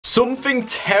Something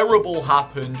terrible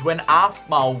happened when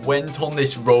Aphmau went on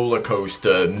this roller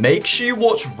coaster. Make sure you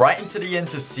watch right into the end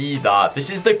to see that. This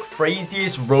is the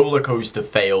craziest roller coaster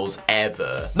fails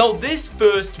ever. Now this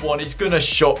first one is gonna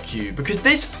shock you because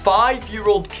this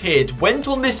 5-year-old kid went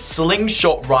on this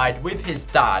slingshot ride with his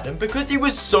dad, and because he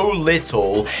was so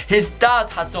little, his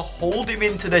dad had to hold him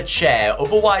into the chair,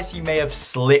 otherwise he may have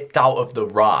slipped out of the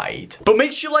ride. But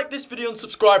make sure you like this video and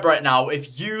subscribe right now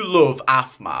if you love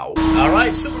Aphmau.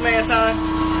 Alright, Superman time.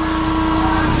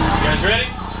 You guys ready?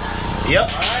 Yep.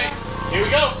 Alright, here we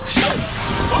go.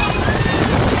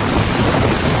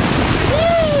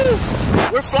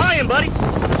 Woo! We're flying, buddy.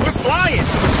 We're flying.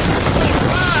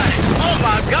 Alright. Oh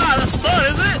my god, that's fun,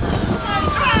 isn't it?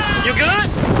 You good?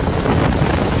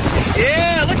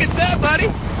 Yeah, look at that, buddy.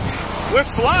 We're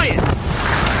flying.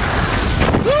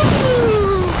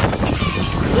 Woo!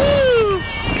 Woo!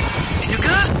 You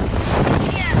good?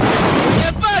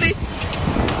 Yeah, buddy.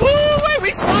 Woo! Wait,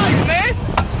 we flying, man.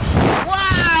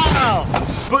 Wow!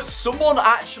 But someone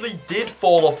actually did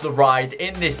fall off the ride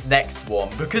in this next one,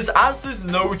 because as there's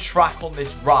no track on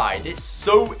this ride, it's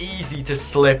so easy to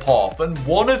slip off, and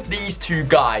one of these two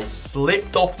guys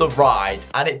slipped off the ride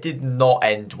and it did not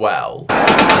end well.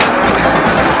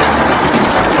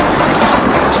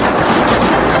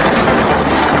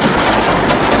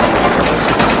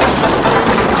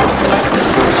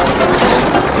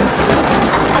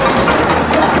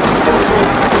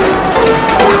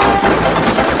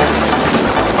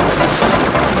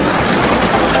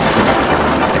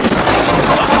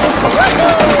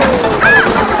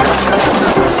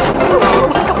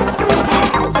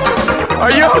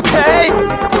 Are you okay?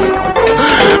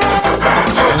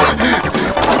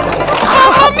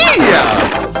 Mamma mia!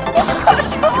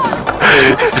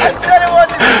 I said it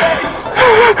wasn't safe!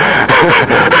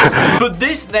 But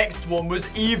this next one was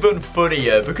even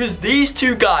funnier because these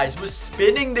two guys were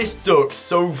spinning this duck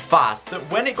so fast that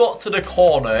when it got to the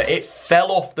corner, it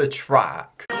fell off the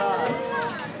track.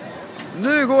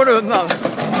 Nu går det undan.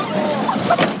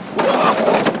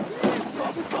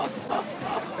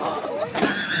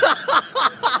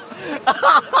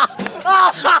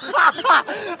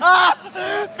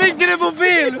 Fick du det på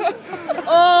film?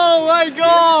 Oh my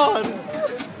god!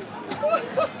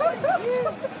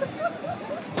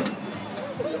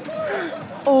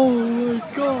 Oh my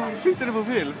god, fick du det på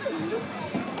film?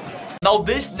 Now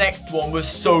this next one was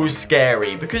so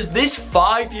scary because this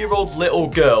 5-year-old little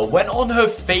girl went on her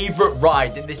favorite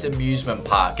ride in this amusement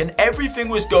park, and everything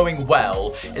was going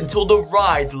well until the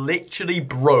ride literally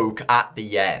broke at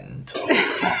the end.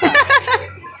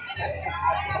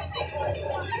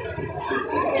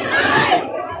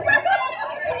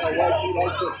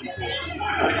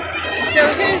 So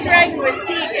who's riding with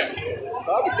Tegan?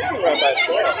 Probably Tegan ride by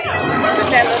himself. With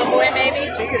that little boy, maybe?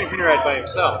 Tegan can ride by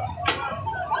himself.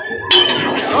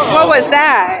 What was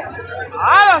that?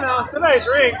 I don't know. Somebody's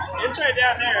ring. It's right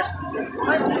down there.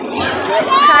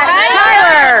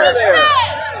 Tyler! There.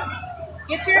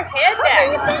 Get your head back.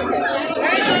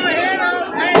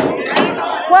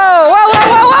 Whoa, whoa, whoa,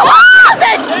 whoa, whoa, whoa!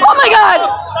 Oh my god!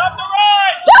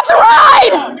 Stop the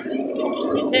ride! Stop the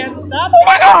ride! You can't stop. Oh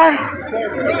my god!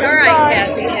 It's alright,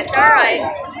 Cassie. It's alright.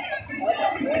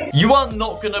 You are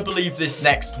not gonna believe this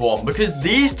next one because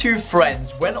these two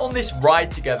friends went on this ride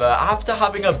together after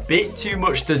having a bit too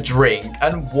much to drink,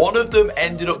 and one of them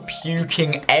ended up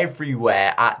puking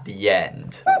everywhere at the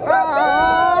end.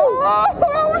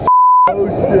 Oh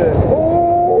shit.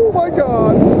 Oh my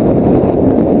god.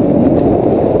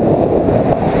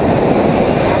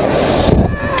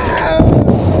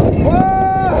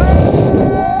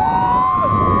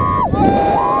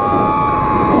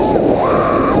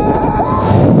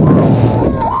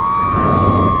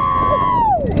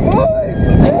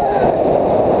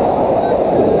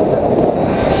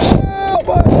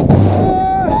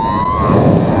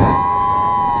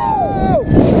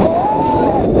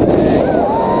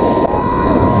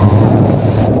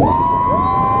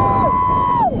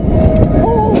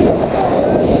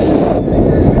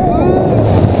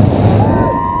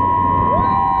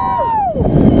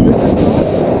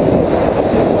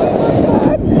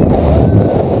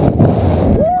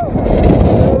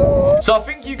 So I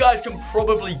think you guys can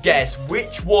probably guess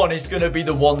which one is going to be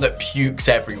the one that pukes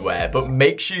everywhere, but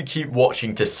make sure you keep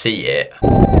watching to see it. I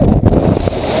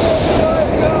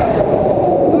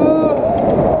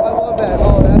love that.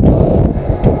 Oh,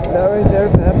 that right there,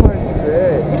 that part's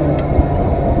great.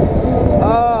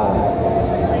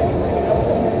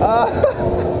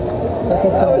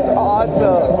 That was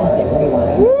awesome.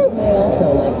 Woo!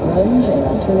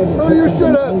 Oh, you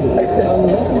should have.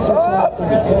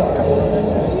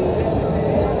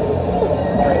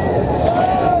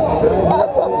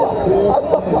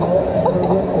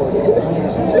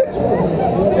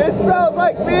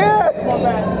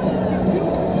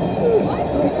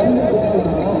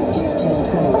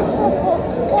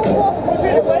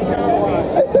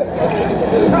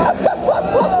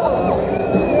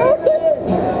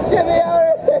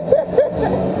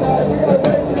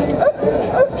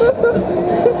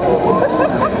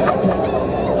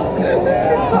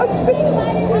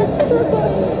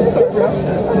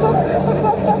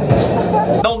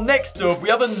 next up, we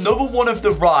have another one of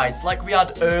the rides like we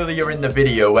had earlier in the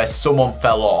video where someone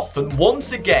fell off. And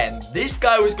once again, this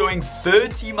guy was going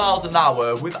 30 miles an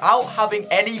hour without having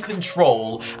any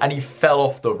control and he fell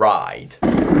off the ride.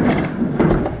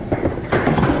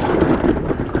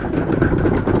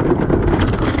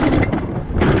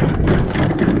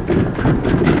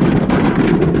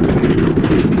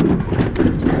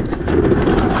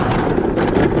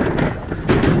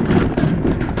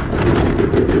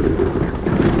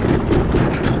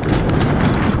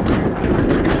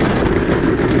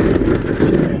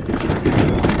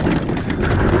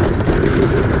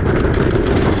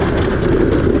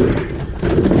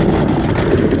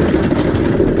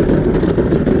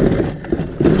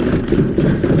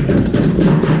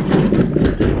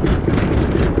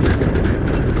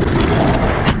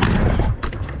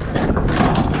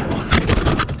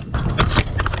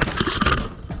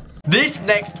 This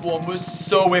next one was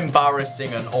so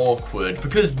embarrassing and awkward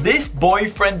because this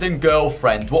boyfriend and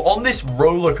girlfriend were on this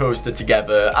roller coaster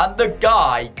together and the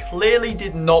guy clearly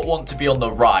did not want to be on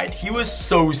the ride. He was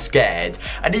so scared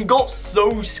and he got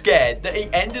so scared that he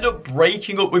ended up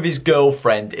breaking up with his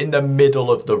girlfriend in the middle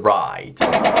of the ride. I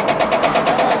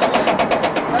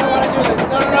don't want to do this.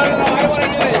 No, I don't want to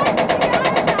do this.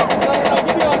 No,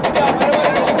 give me off. I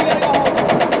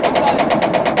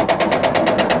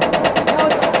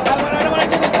don't want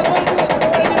to do it.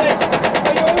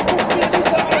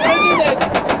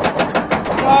 We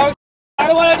gotta go home.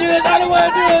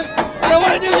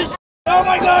 Oh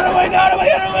my god, I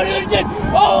don't want to do this shit!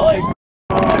 Holy shit!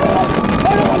 I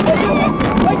don't want to do this!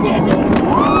 I can't do it!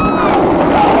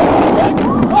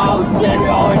 Oh shit, you're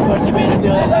always pushing me to do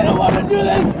this! I don't want to do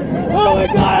this! Oh my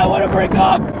god, I want to break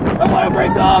up! I want to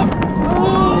break up!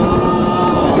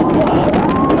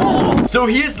 So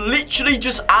he has literally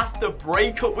just asked to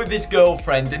break up with his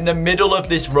girlfriend in the middle of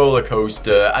this roller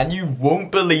coaster and you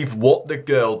won't believe what the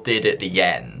girl did at the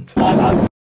end.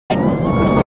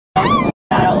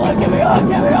 Get me off!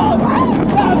 Get me off!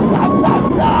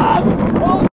 Stop!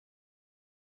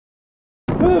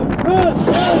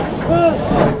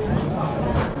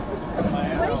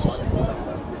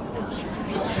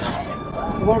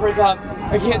 I want to break up.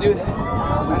 I can't do this. I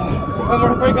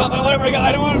want to break up. I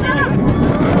don't want to do this.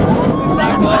 It's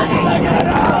not good. It's not good.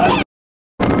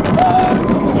 Oh,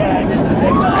 shit. This is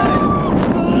big time.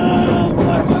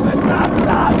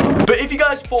 Stop. But if you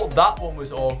guys thought that one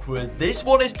was awkward, this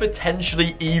one is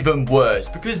potentially even worse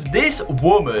because this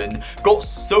woman got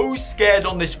so scared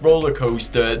on this roller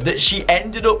coaster that she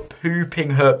ended up pooping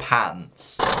her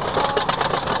pants.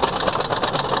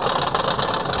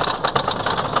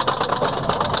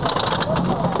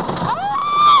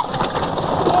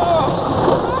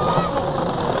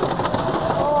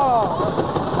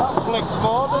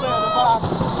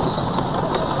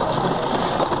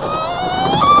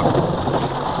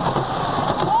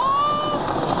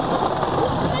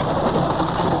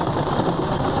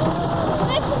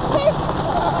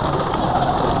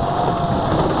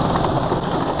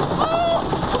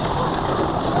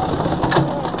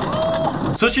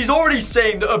 So she's already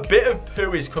saying that a bit of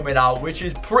poo is coming out, which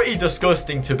is pretty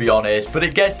disgusting to be honest, but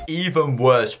it gets even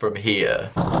worse from here.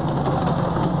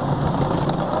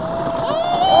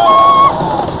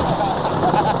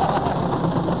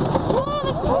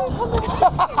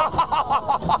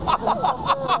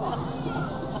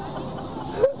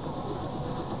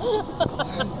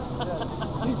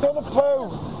 She's done a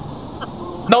poo.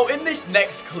 Now in this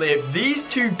next clip, these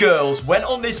two girls went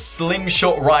on this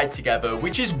slingshot ride together,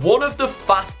 which is one of the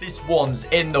fastest ones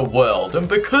in the world. And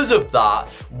because of that,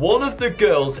 one of the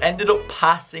girls ended up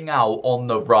passing out on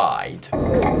the ride. Yeah.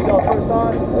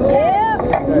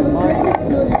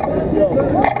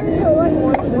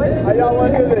 How y'all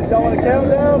want to do this? Y'all want to count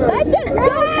down? Let's just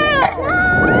go!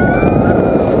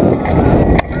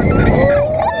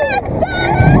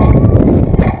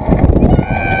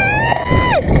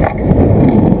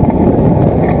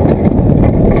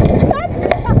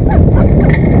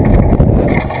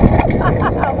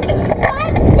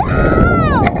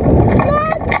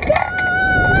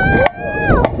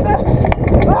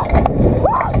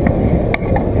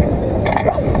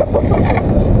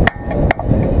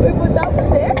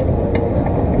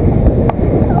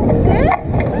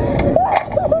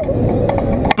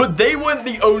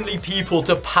 Only people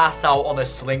to pass out on a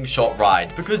slingshot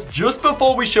ride, because just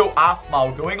before we show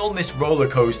Aphmau going on this roller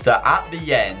coaster at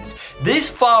the end, this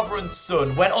father and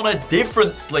son went on a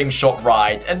different slingshot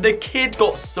ride and the kid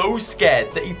got so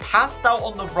scared that he passed out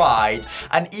on the ride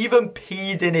and even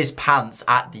peed in his pants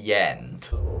at the end.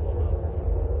 Alright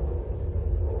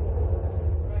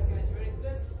guys, you ready for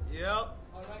this? Yep.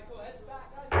 Alright, cool, heads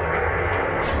back guys.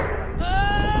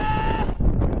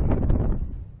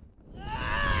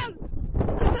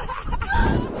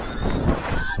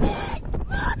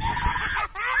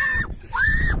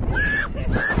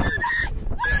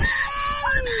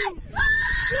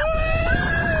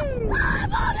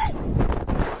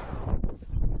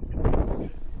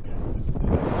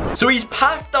 So he's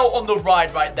passed out on the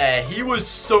ride right there. He was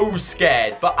so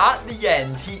scared. But at the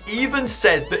end, he even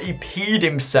says that he peed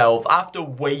himself after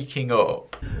waking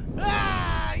up.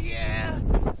 Ah, yeah.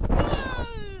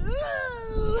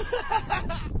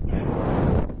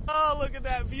 Oh, look at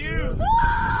that view.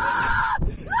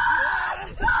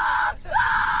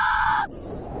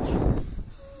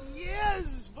 Yeah, this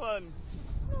is fun.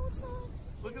 No, it's not.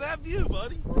 Look at that view,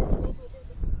 buddy.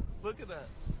 Look at that.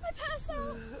 I passed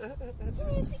out. I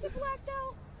think I blacked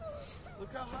out.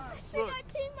 Look how high. I think I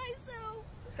peed myself.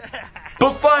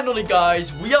 But finally,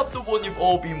 guys, we have the one you've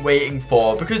all been waiting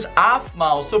for, because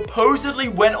Aphmau supposedly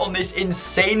went on this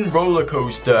insane roller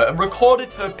coaster and recorded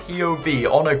her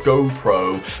POV on a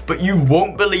GoPro, but you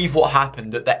won't believe what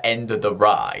happened at the end of the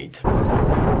ride.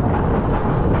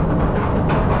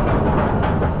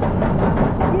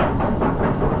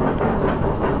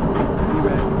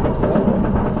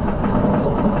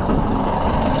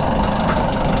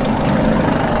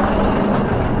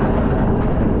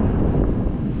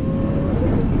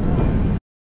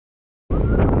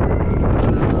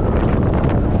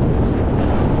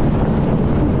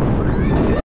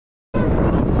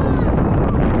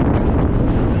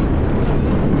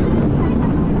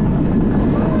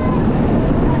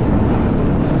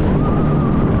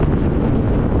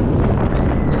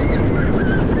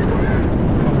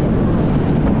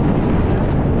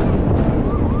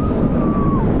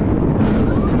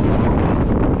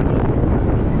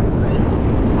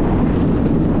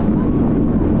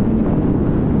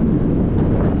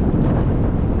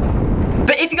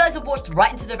 Watched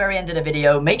right into the very end of the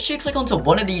video, make sure you click onto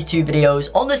one of these two videos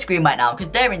on the screen right now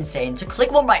because they're insane. So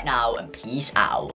click one right now and peace out.